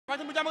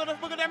Fatim bu Diamaguène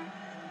dafa bëgg a dem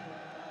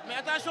mais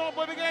attention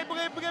booy bi ngay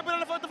bëre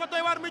dafa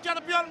doy waar muy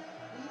Caatu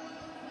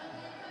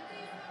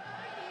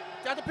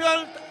Piol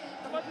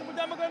Fatim bu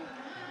Diamaguène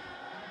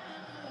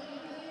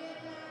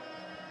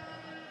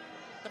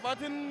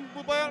Fatim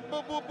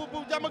bu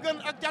Diamaguène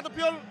ak Caatu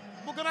Piol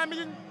bu Grand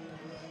Médine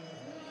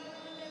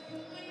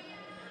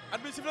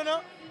arbitre bi sifflé na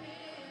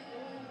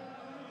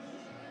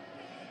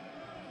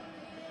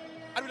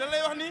arbitre lan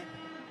lay wax ni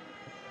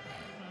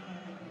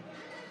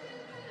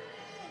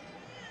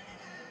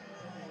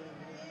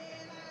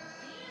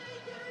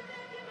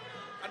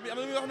arbitre am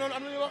na lu muy wax noonu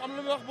am na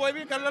lu muy wax booy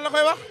bi kan lan la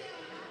koy wax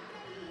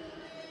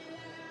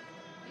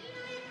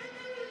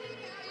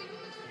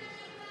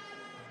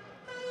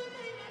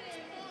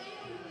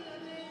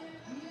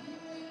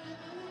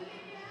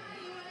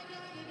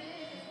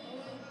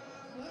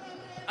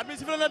arbitre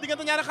sifflé na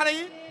diggante ñaari xale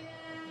yi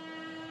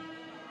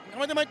nga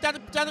xamante ne mooy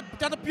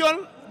Caatu Piol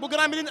bu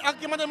Grand Médine ak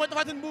ki nga xamante ne mooy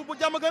Tapha Tine bu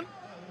Diamaguène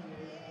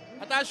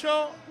attention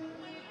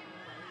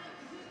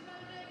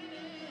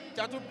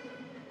Caatu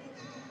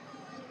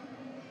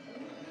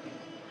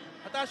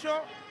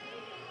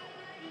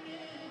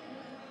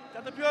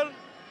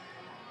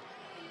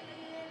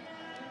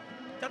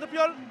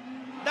Piol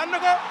daan na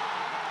ko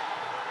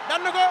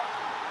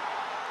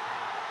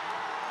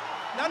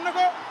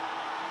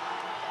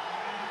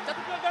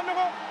Caatu Piol daan na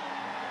ko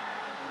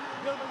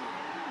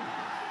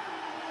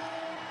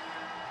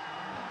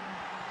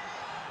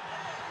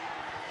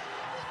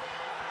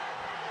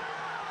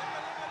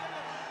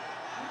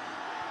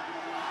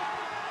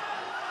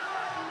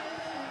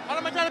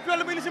xala ma Caatu Piol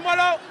la muy indi si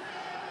mbooloo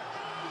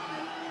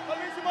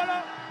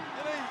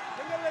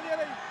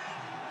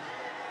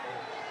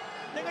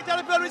dégg nga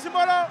Caatu Piol si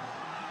mbooloo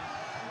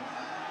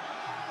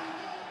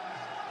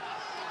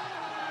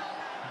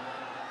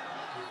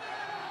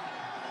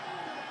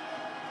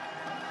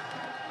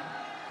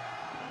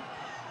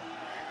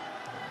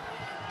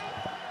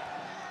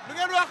lu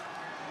ngeen wax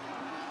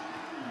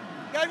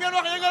gars ngeen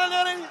wax yëngal leen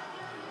yére yi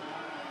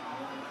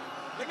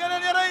yëngal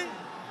leen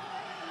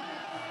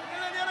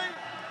yére yi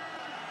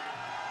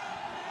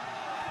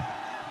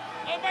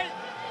ay bay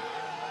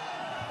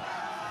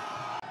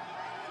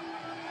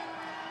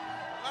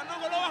waaw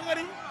nongo loo wax nga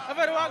ni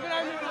affaire waaw gën a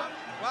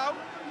waaw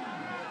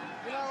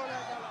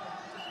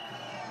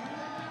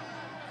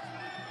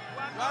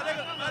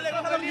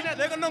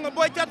léegi nongo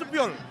booy Caatu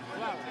Piol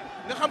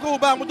nga xam ko bu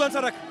baax mu doon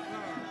sa rek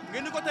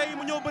ngeen ni ko tey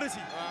mu ñëw bëri si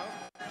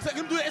sa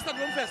gi mu duggee stade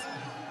ba mu fees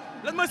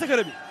lan mooy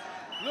secret bi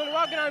loolu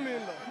waa Grand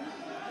Médine la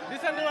di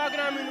sant waa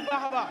Grand Médine bu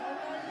baax a baax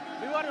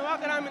li war ne waa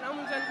Grand Médine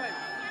amuñ seen fay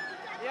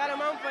yàlla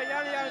maa am fay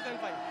yàlla seen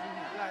fay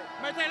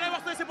mais tey lay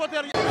wax say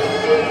supporters yi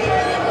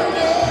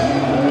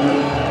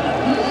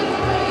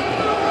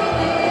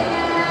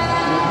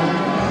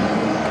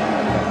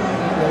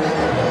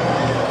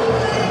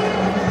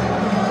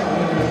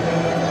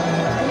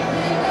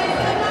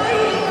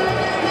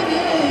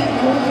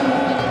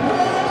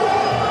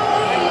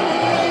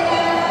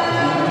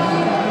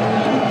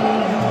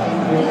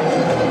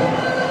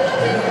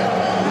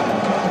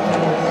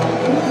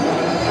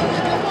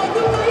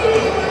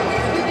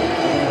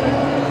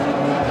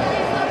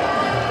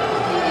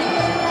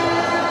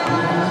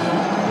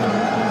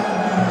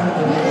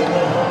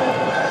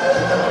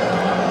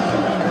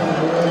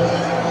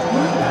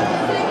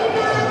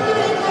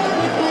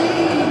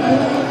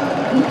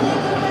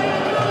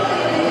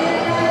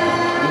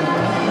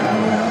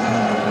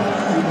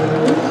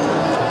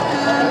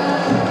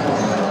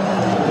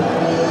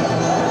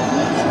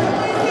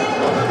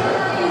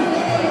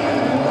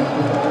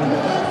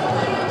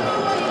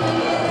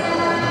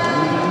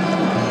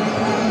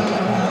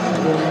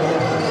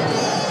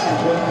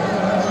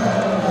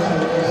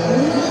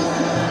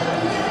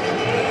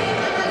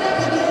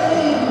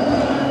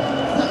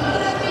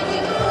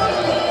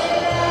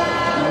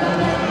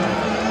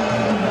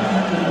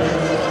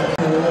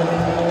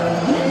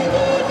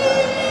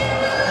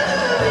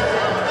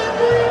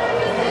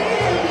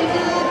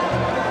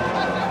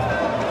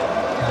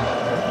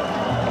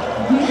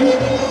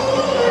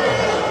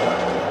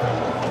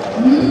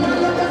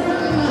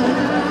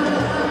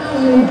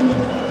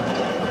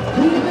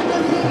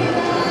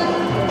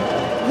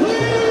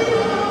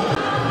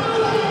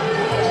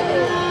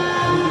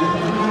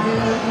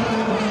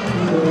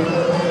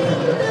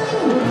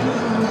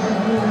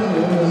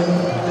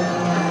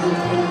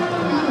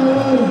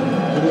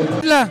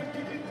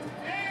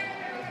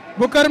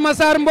bu Kër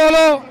Massar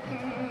mbooloo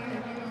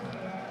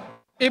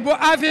Ibou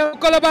Afia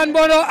Colobane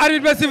mbooloo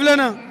arbitre ba sifflé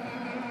na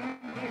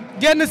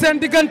génn seen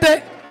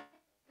diggante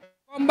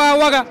combat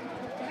waga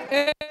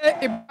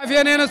Ibou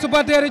Afia nee na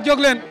supporter yi jóg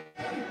leen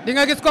di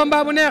nga gis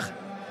combat bu neex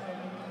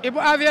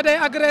Ibou Afia day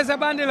agressé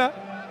bandi la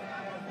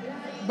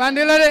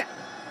de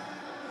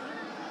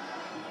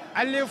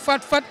Aliou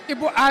fat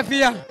Ibou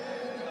Afia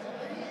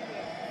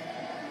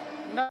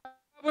ndax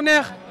bu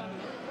neex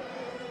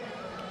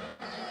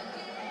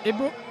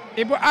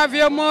Ibou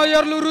Afia moo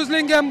yor lu rouge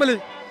li ngemb li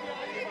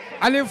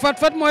Aliou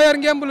fat moo yor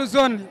ngemb lu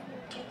zone li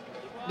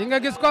di nga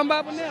gis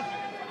combat bu neex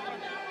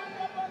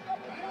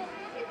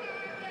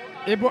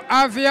Ibou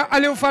Afia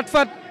Aliou fat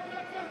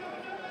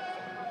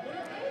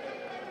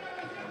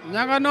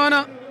ña nga noona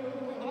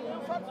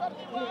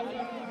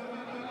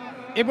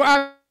Ibou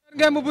Afia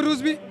ngeen bu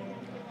rouge bi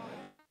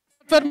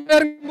Fat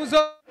Fat bu so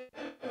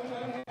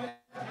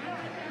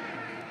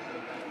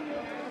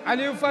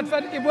Aliou Fat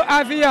Fat Ibou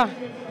Afia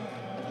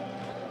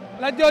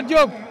la jot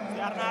Diop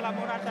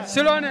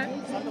silone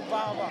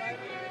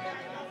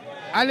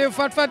Aliou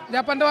Fat Fat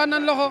jàppante waat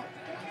nan loxo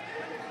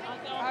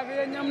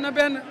Afia ñam na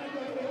benn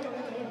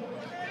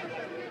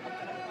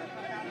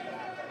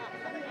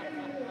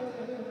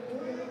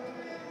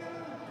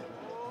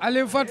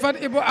Aliou Fat Fat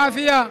Ibou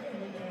Afia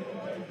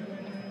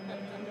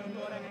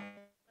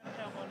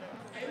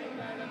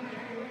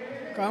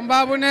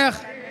combat bu neex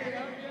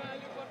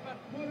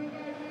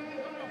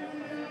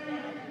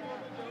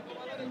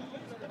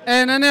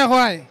na neex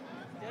waay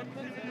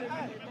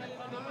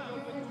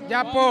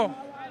jàppoo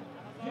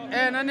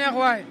na neex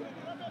waay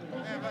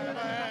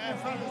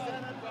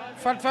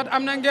Fat Fat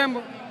am na ngemb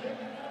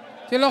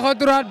ci loxo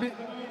droite bi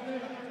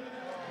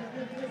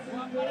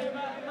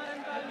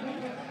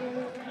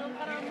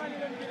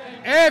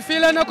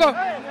file na ko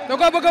da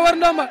ko bëgg a war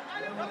ndomba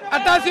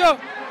attention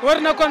war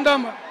na ko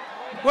ndomba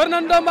war na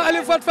ndomba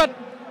Aliou Fat Fat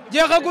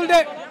jeexagul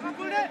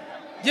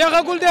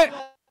de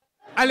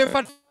Aliou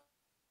Fat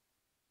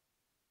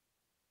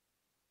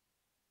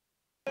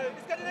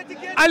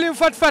Aliou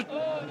Fat Fat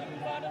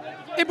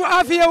Ibou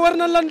Afia war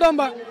na la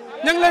ndomba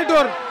ña ngi lay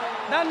door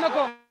daan na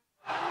ko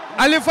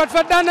Aliou Fat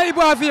Fat daan na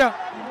Ibou Afia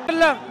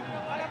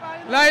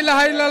la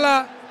ilaha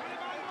illallah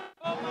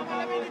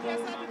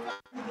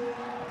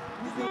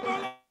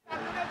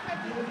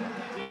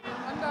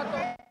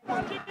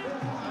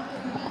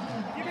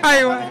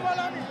aywa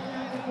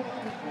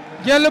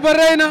jël ba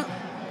rëy na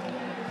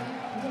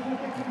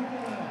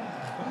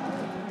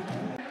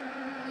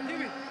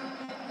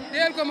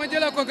deel ko ma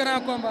jëla ko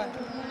grand combat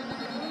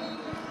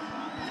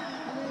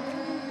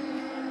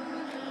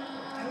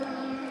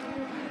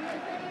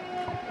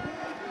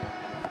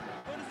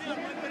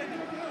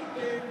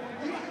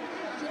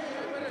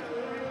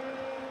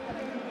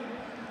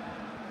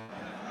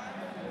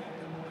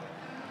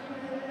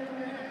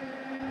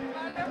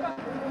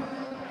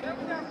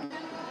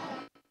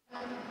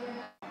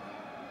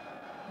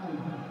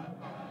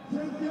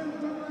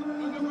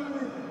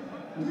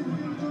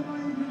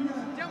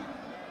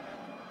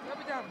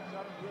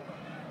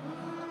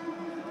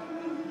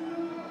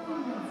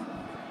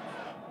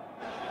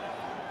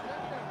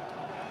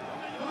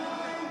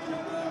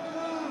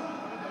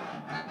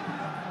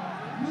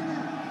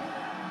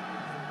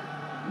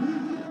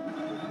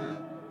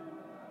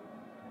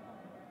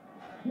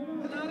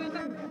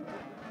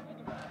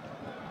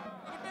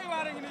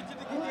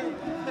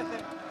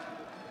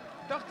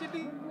dox ci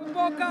digg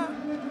Boka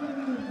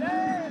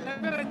la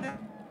beneen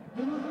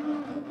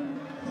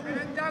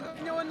jaago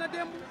bi ñëwoon na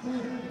démb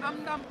am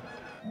ndam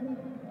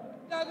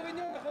jaago bi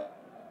ñëw na ko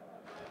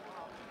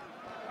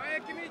waaye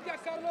ki muy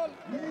jàkkaar lool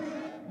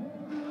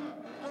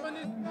ama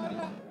ni soor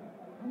la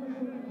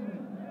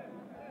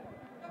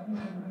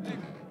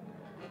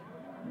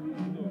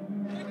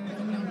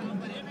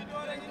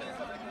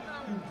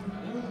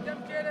dem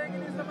keere ngi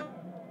ni sama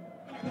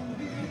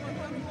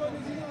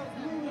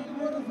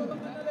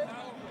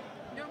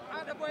ñoom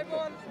aada boy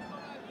bool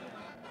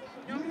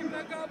ñoom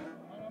Ibra Gaabu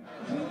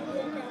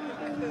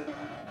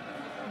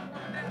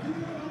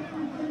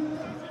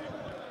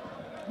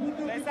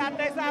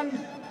ndeysaan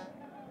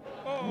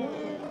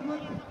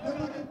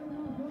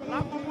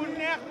lamb bu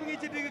neex mi ngi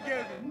ci digg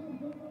géew bi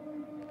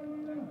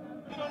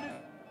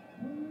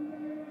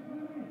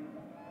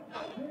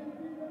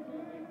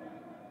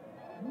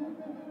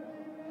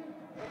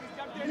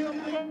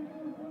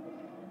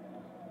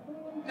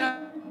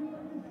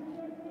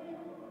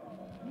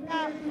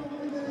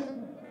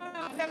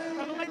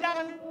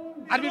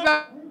arbitre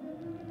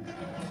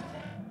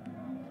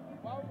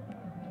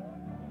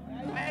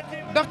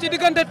dox ci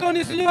diggante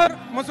Tony Senior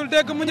mosul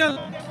dégg muñal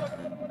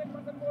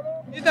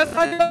di des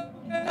rajo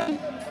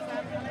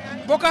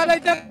Boka lay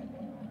teg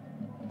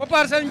ba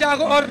Parcelles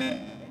Ndiago or bi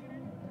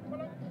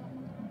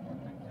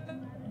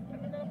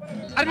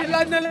arbitre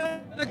laaj na leen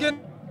na génn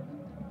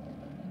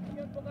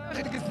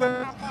gis ba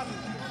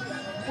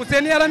u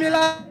seen yaram yi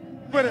laa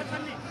bëre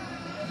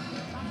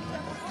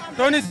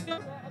Tony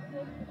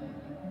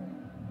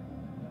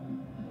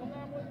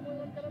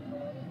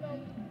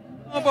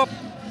bopp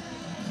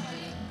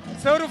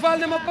Sewru Fall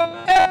ne ma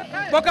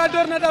Boka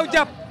door na daw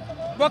jàpp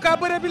Boka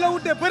bëre bi la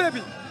wudde bëre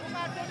bi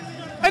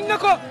añ na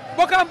ko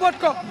Boka mboot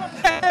ko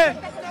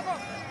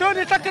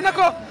Tony takk na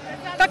ko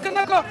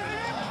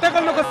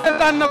tegal na ko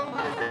seetaan na ko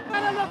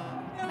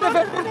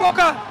defe pour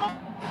Boka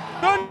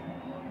Tony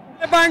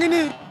baa ngi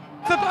nii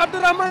surtout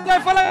Abdourahmane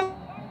Ndiaye fala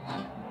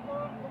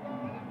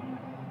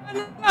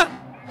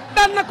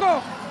daan na ko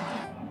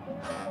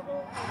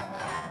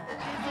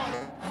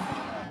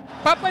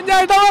Papa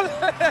Ndiaye dawal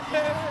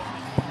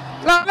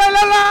la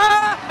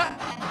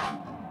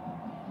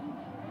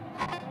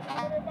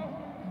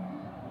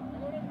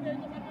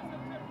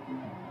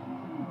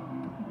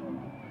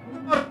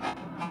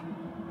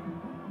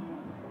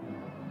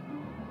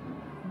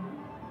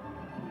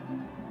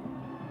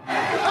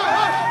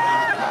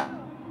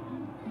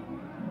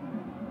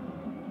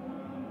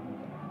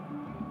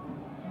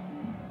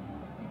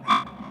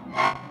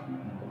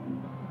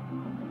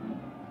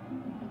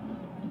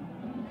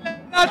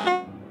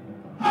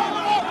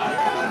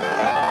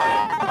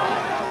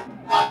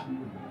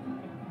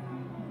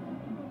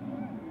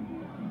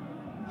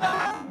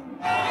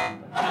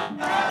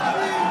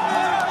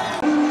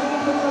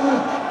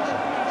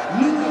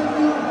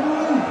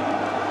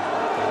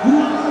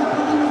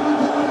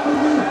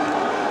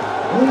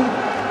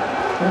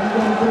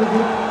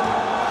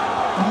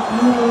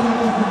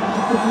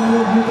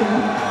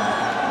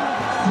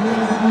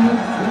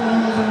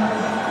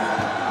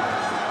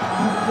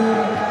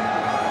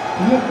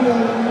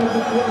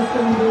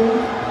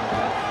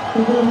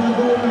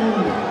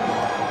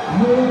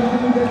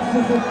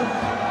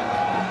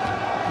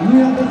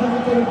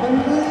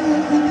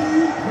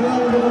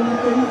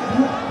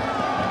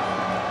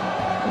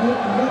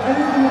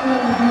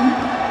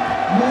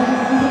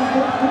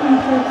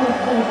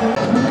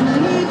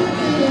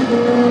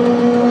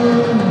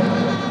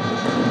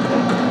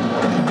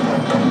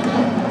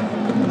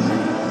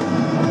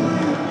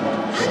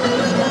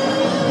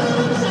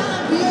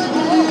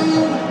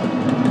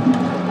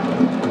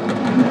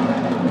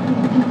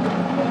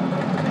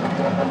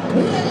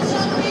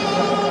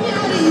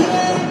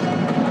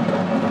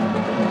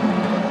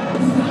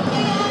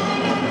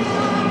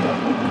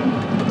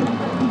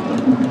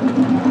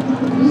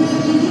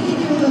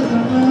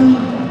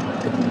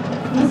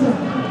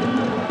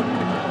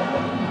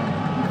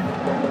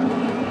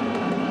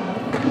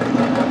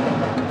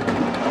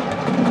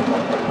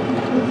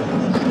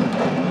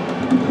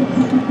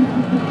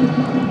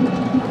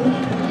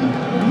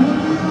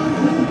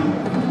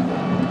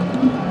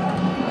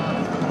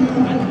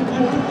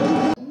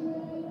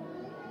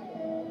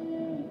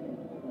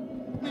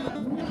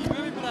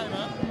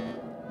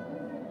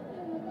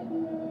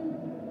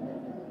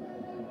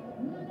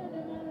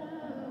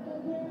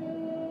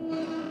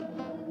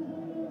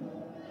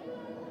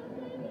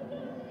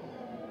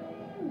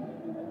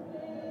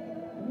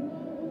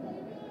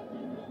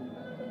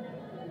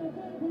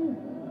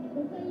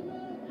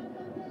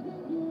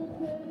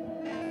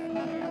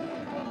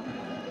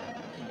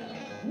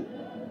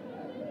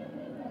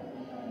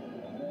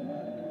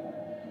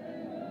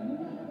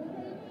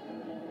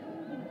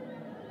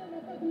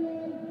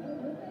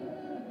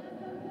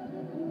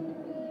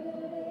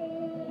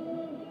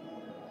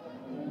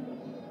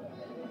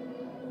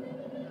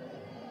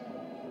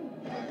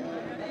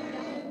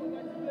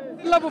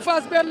la bu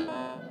Fass benn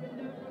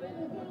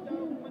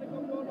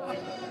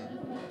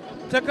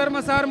ca Kër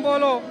Massar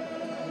mbooloo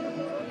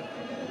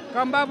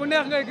combat bu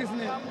neex ngay gis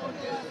ni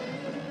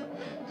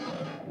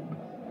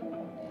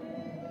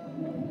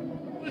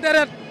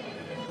deret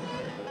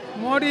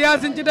Modou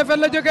Yacine ci defet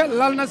la jóge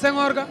lal na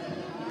sengoor ga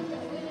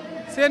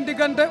seen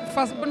diggante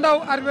Fass bu ndaw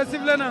arbitre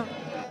sifflé na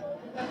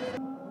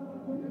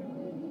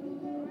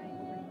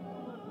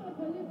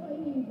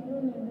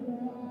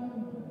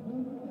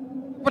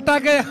bu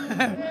tàggee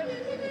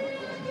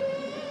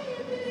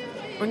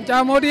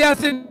Unca Modou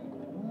Yacine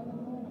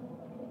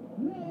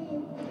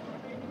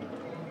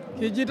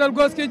ki jiital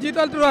gauche ki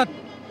jiital droite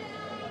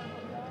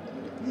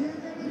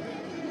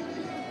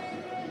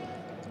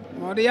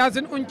Modou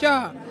Yacine Unca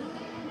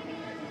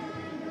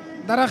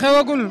dara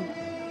xewagul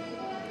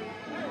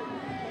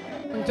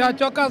Unca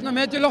cokkaas na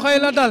mais ci loxo yi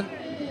la dal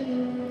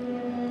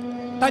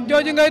taj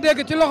jooju ngay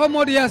dégg ci loxo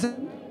Modou Yacine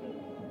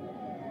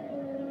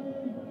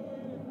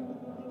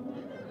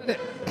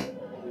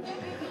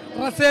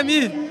raseem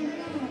yi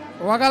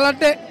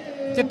wagalante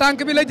ci tànk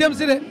bi la jëm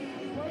si de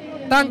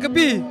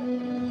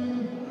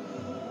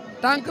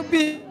tànk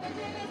bi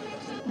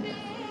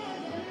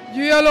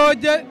juyaloo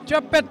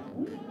coppet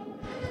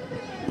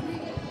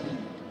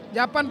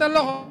jàppante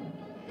loxo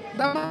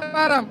dama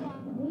baram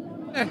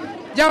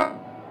jàpp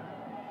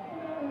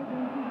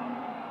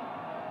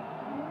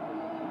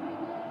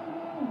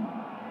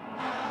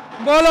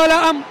mbooloo la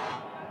am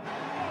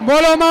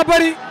mbooloo ma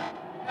bari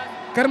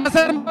Kër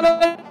Masar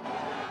mbooloo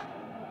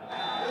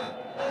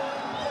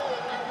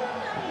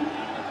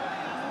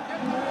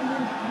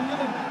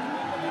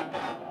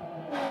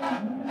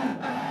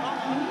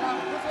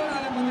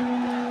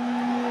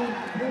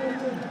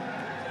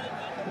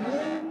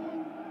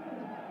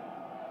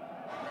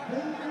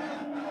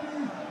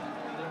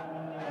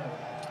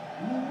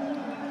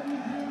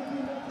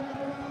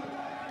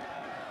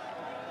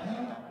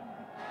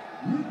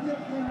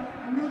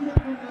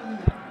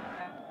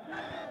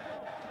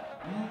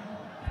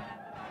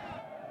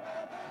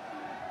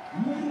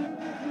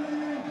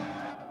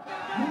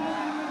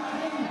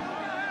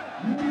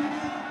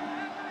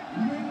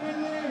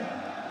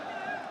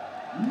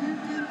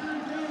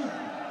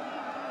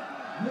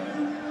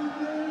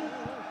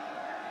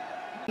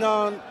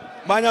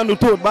bañandu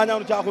tuut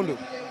bañandu cakundu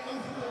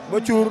ba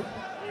cuur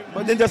ba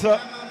jenjasa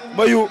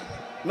ba yu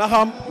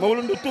naxam ma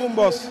wulundu tuum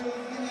mbos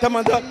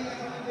tamanta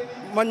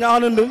ma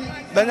ñaxanandu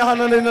da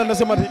ñaxanandu na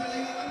samati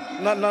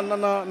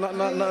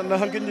na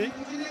hankinji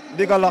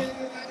digala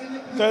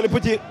kay le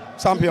petit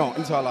champion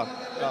inshallah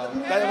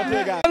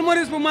waaw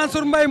Maurice bu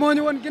Mansour Mbaye moo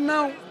ñu woon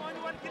ginnaaw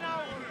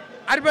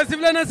arbitre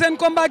sifflé na seen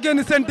combat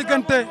génn seen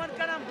diggante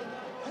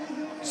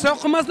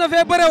Sokh mas na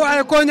fee bëre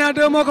waaye Koña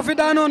 2 moo ko fi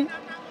daanoon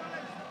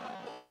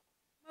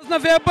na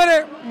fee bëre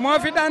moo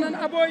fi daanan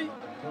aboy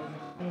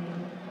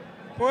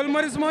Paul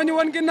Maurice moo ñu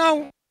won ginnaaw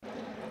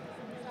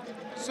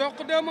Sokh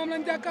 2 moom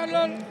lañ jàkkaar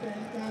lool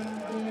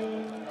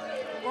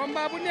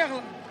combat bu neex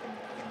la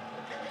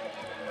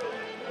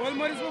Paul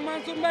Maurice bu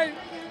Mansour Mbaye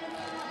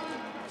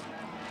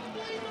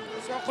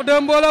Sokh 2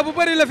 mbooloo bu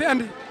bëri la fi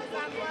andi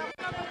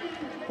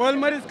Paul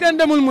Maurice kenn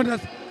demul mu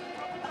des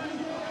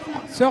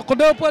Sokh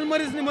 2 Paul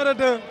Maurice numéro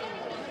 2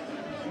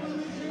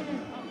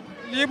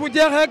 lii bu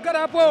jeexee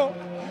drapeau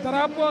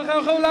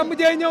xew-xew lamb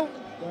jey ñëw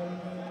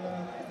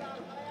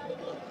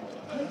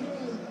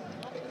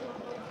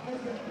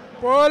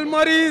Paul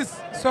Maurice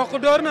Sokh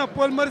door na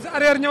Paul Maurice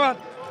arrière ñëwaat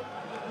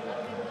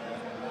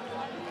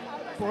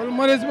Paul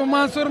Maurice bu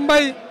Mansour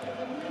Mbaye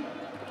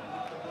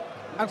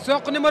ak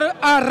Sokh numéro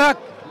a rak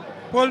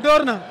Paul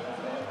door na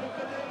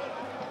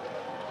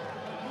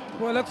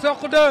Paul ak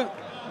Sokh 2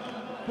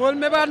 Paul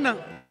mebaat na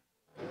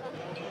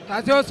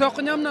attention Sokh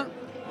ñam na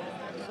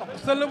Sokh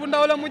sëll bu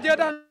ndaw la mujjee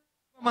daan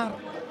mar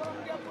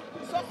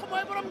Sokh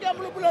mooy borom ngemb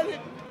lu bula li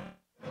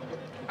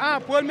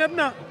Paul meb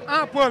na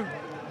Paul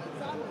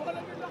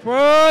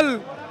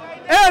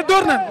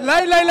door na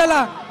lay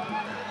la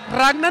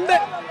raag nan de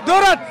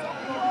dooraat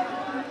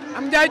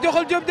am Ndiaye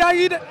joxol Diop jaa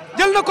yi de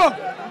jël na ko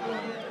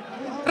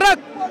raag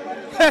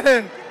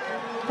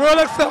Paul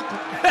ak Sokh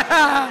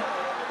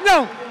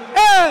ñëw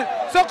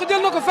Sokh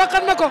jël na ko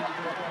faqat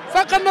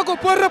na ko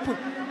Paul rëpp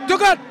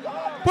jogaat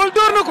Paul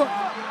door na ko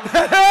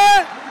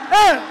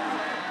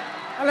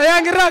ala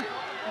yaa ngi raag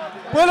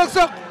Paul ak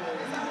Sokh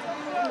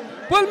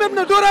Paul même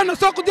na dooraan na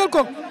Sokh jël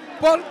ko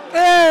Paul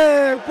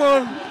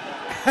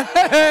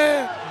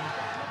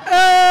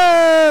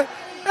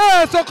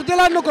Sokh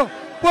jëlaat na ko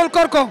Paul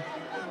kor ko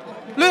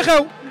luy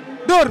xew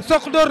door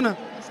Sokh door na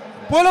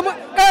Paul ma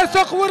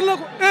Sokh wër na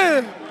ko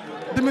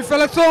demi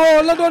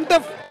flexion la doon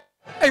def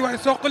ay waay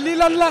Sokh lii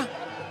lan la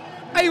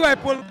ay waay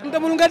Paul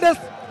demul nga des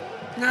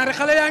ñaari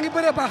xale yaa ngi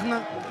bëre baax na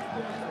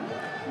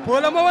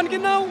Paul ma wan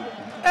ginnaaw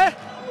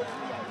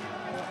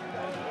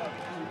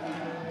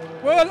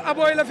Paul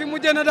aboy la fi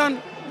mujjee na daan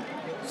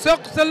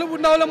Sokh sëll bu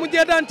ndaw la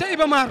mujjee daan ca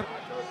Ibamar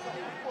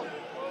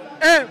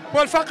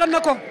Paul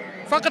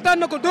faqataan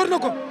na ko door na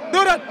ko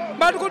dooraat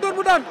mbaa du ko door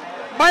mu daan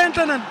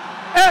bàyyante nan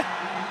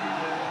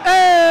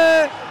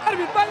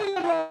arbitre bàyyi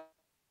leen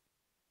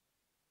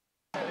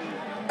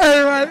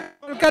waay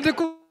Paul kati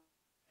ku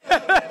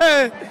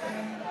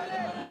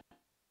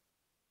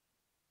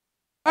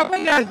Papa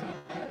Ndiaye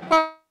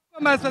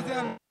combat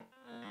social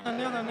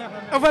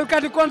ofal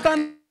kati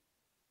kontaan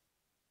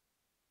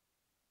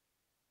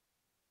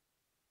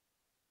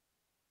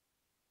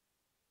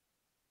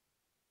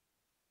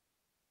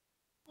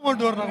mo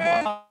door na ko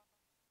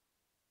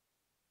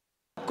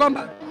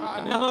combat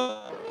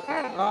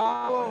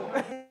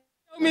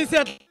mi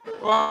seet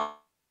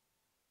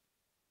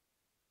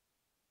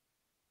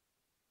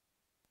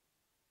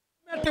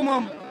metti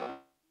moom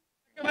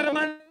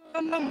cameraman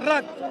lam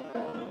rak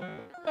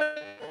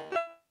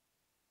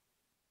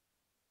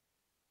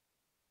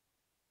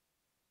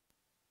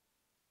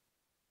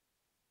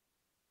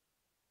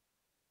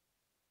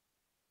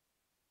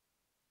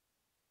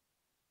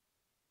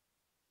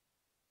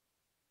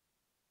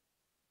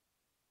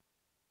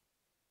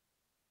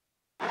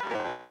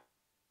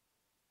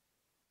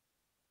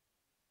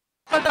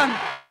Satan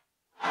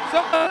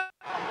Sokh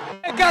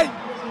kay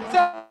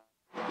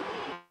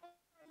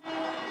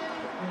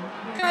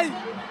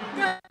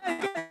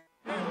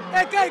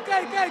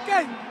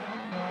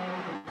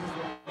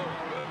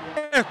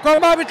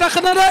combat bi tax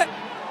na de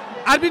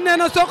arbitre nee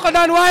na Sokh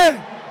daan waaye